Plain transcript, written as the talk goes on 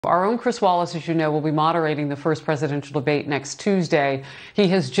Our own Chris Wallace, as you know, will be moderating the first presidential debate next Tuesday. He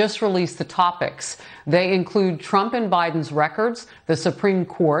has just released the topics. They include Trump and Biden's records, the Supreme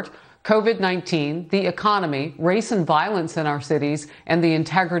Court, COVID-19, the economy, race and violence in our cities, and the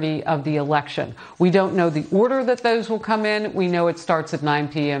integrity of the election. We don't know the order that those will come in. We know it starts at 9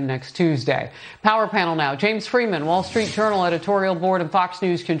 p.m. next Tuesday. Power panel now. James Freeman, Wall Street Journal editorial board and Fox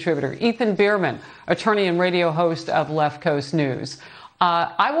News contributor. Ethan Bierman, attorney and radio host of Left Coast News.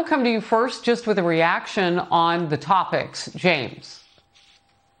 I will come to you first just with a reaction on the topics. James.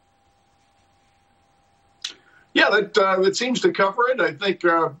 Yeah, that seems to cover it. I think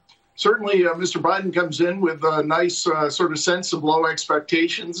certainly Mr. Biden comes in with a nice sort of sense of low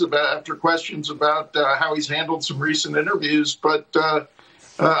expectations after questions about how he's handled some recent interviews. But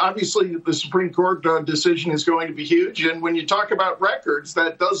obviously, the Supreme Court decision is going to be huge. And when you talk about records,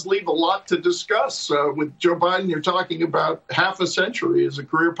 that does leave a lot to discuss. With Joe Biden, you're talking about half a century as a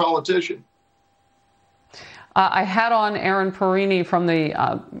career politician. I had on Aaron Perini from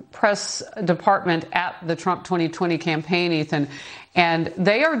the press department at the Trump 2020 campaign, Ethan, and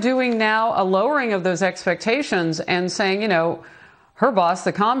they are doing now a lowering of those expectations and saying, you know, her boss,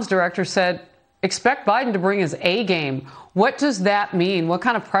 the comms director, said, expect Biden to bring his A game. What does that mean? What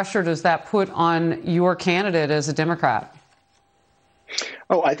kind of pressure does that put on your candidate as a Democrat?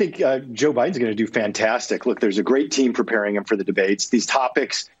 Oh, I think Joe Biden's going to do fantastic. Look, there's a great team preparing him for the debates. These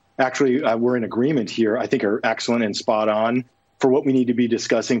topics, actually, we're in agreement here, I think are excellent and spot on for what we need to be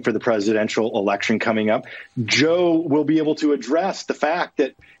discussing for the presidential election coming up. Joe will be able to address the fact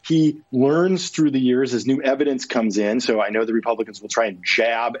that he learns through the years as new evidence comes in. So I know the Republicans will try and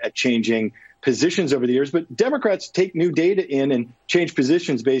jab at changing positions over the years, but Democrats take new data in and change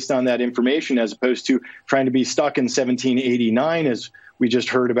positions based on that information, as opposed to trying to be stuck in 1789, as we just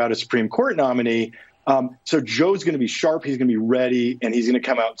heard about a Supreme Court nominee. So Joe's going to be sharp, he's going to be ready, and he's going to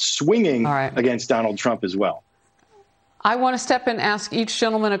come out swinging against Donald Trump as well. I want to step in and ask each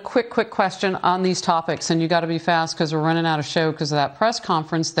gentleman a quick question on these topics, and you got to be fast because we're running out of show because of that press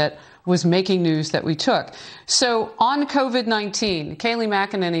conference that was making news that we took. So on COVID-19, Kayleigh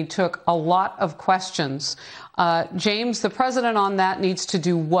McEnany took a lot of questions. James, the president on that needs to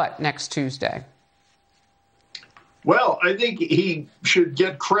do what next Tuesday? Well, I think he should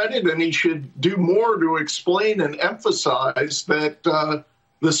get credit and he should do more to explain and emphasize that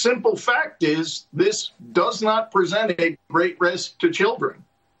the simple fact is this does not present a great risk to children.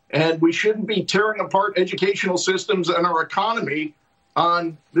 And we shouldn't be tearing apart educational systems and our economy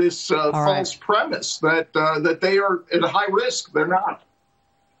on this false premise that they are at a high risk. They're not.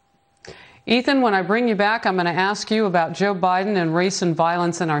 Ethan, when I bring you back, I'm going to ask you about Joe Biden and race and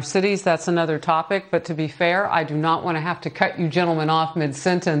violence in our cities. That's another topic. But to be fair, I do not want to have to cut you gentlemen off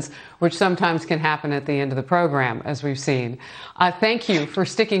mid-sentence, which sometimes can happen at the end of the program, as we've seen. Thank you for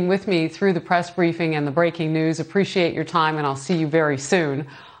sticking with me through the press briefing and the breaking news. Appreciate your time, and I'll see you very soon.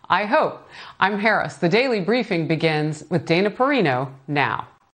 I hope. I'm Harris. The Daily Briefing begins with Dana Perino now.